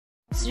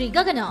Sree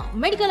Gagana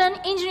Medical and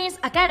Engineers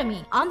Academy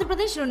Andhra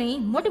Pradesh loni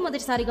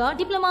మొట్టమొదటిసారిగా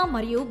diploma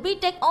మరియు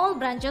BTech all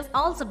branches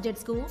all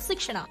subjects కు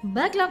శిక్షణ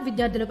backlog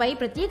విద్యార్థులపై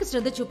ప్రత్యేక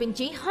శ్రద్ధ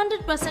చూపించి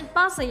 100%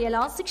 పాస్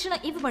అయ్యేలా శిక్షణ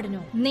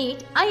ఇవ్వబడును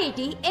NEET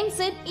IIT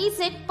EAMCET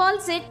ECET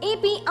పల్సెట్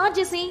AP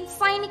RJC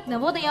Sainik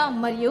Navodaya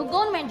మరియు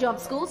గవర్నమెంట్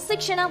జాబ్స్ కు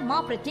శిక్షణ మా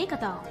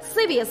ప్రత్యేకత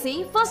సిబిఎస్ఈ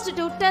ఫస్ట్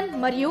టు 10th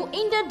మరియు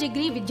ఇంటర్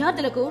డిగ్రీ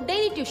విద్యార్థులకు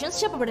డైలీ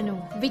ట్యూషన్స్ చెప్పబడును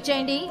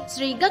విచేయండి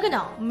శ్రీ గగన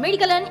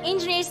medical and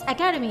engineers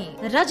academy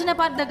రజన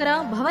park దగ్గర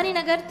Bhavani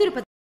Nagar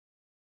Tirupati.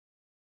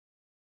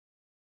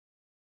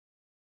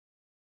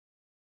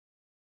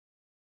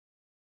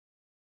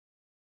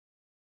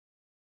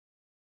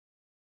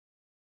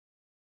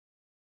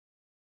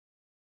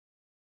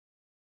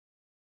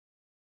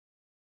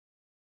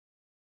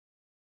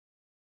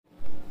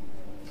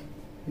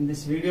 In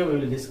this video, we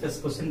will discuss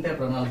question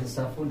type analysis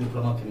of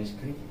diploma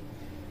chemistry,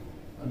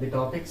 the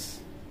topics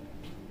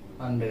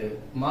and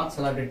marks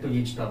allotted to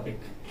each topic.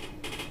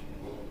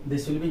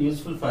 This will be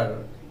useful for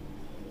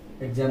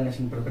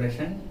examination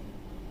preparation.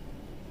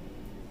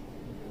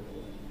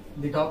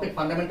 The topic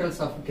fundamentals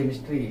of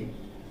chemistry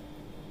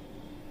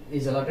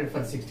is allotted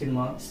for 16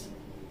 marks.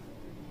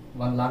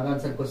 One long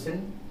answer question,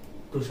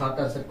 two short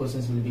answer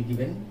questions will be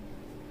given,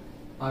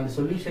 and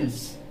solutions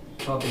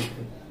topic.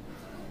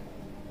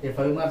 A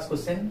 5 marks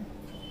question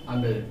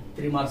and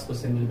 3 marks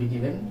question will be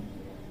given.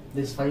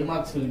 This 5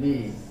 marks will be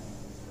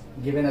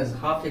given as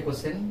half a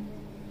question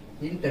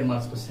in 10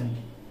 marks question.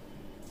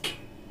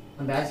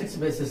 And acids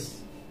basis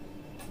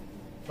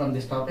from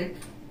this topic,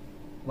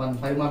 one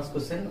 5 marks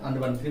question and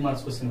one 3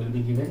 marks question will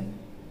be given.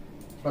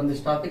 From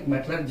this topic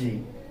metallurgy,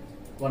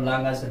 one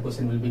long answer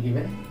question will be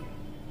given.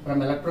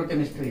 From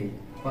electrochemistry,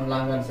 one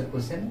long answer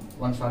question,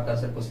 one short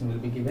answer question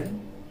will be given.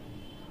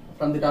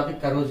 From the topic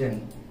corrosion,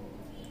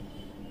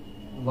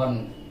 one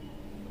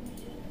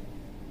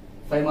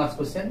 5 marks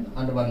question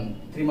and one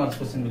 3 marks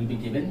question will be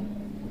given.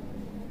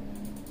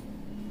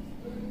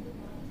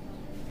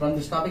 From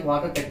this topic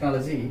water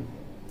technology,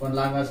 one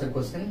long answer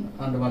question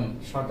and one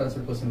short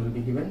answer question will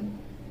be given.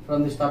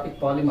 From this topic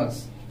polymers,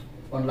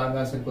 one long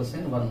answer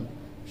question, one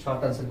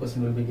short answer question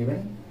will be given.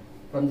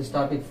 From this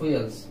topic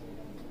fuels,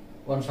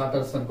 one short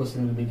answer question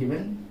will be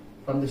given.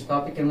 From this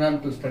topic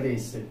environmental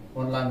studies,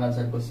 one long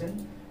answer question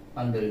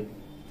and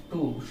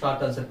 2 short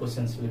answer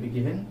questions will be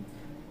given.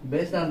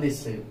 Based on this,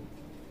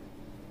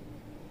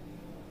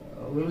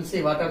 we will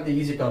see what are the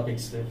easy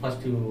topics. First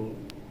you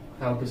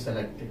have to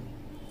select.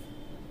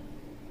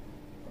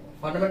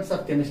 Fundamentals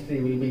of chemistry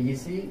will be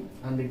easy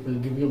and it will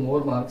give you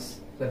more marks,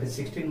 that is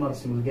 16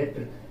 marks you will get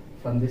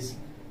from this.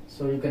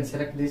 So you can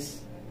select this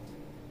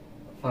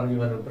for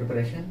your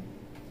preparation.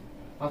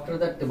 After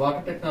that, the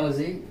water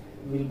technology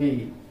will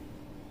be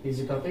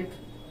easy topic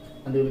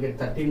and you will get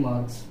 13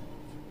 marks.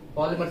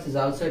 Polymers is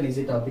also an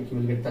easy topic, you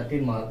will get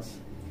 13 marks.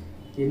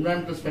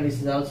 Environmental studies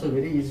is also a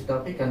very easy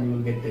topic and you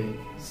will get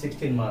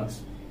 16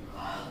 marks.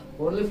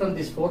 Only from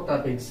these 4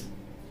 topics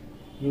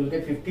you will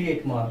get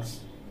 58 marks,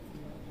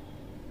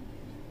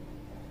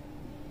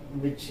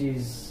 which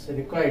is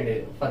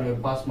required for your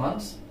pass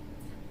marks.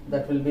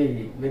 That will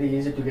be very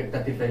easy to get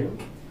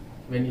 35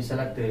 when you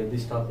select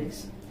these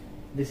topics.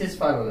 This is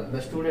for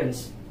the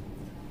students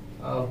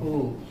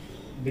who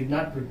did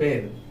not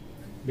prepare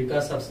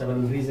because of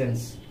several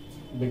reasons,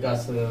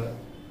 because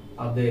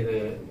of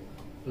their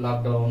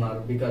lockdown or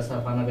because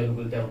of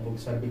unavailability of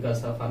books or because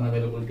of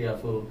unavailability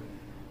of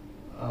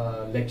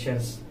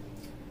lectures.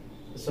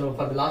 So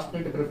for the last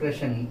minute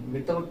preparation,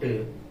 without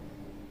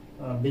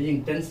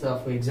being tense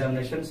of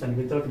examinations and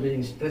without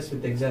being stressed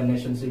with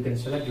examinations, you can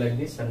select like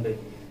this and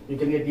you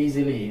can get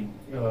easily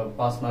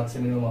pass marks,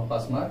 minimum of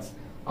pass marks.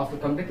 After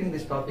completing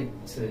these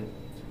topics,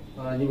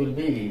 you will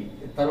be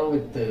thorough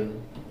with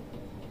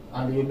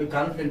and you will be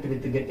confident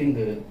with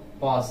getting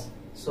pass,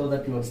 so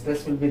that your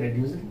stress will be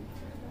reduced.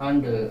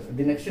 And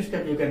the next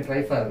step you can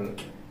try for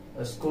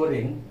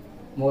scoring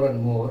more and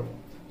more,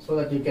 so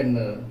that you can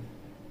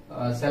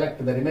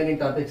select the remaining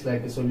topics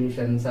like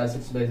solutions,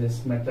 acids,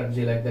 bases,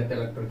 metallurgy, like that,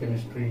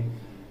 electrochemistry,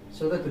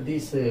 so that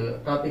these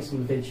topics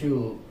will fetch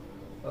you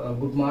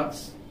good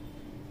marks,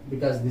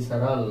 because these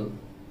are all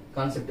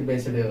concept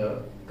based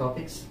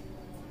topics,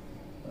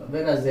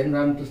 whereas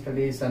environmental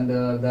studies and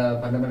the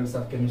fundamentals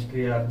of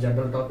chemistry are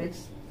general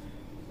topics.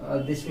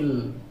 This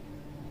will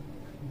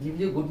give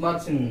you good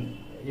marks in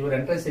your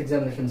entrance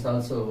examinations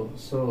also.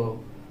 So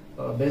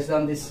based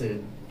on this,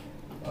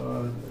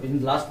 in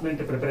last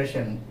minute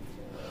preparation,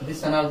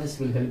 this analysis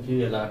will help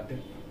you a lot.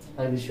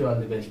 I wish you all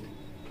the best.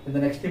 In the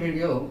next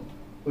video,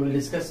 we will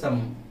discuss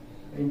some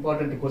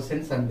important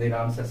questions and their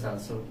answers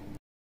also.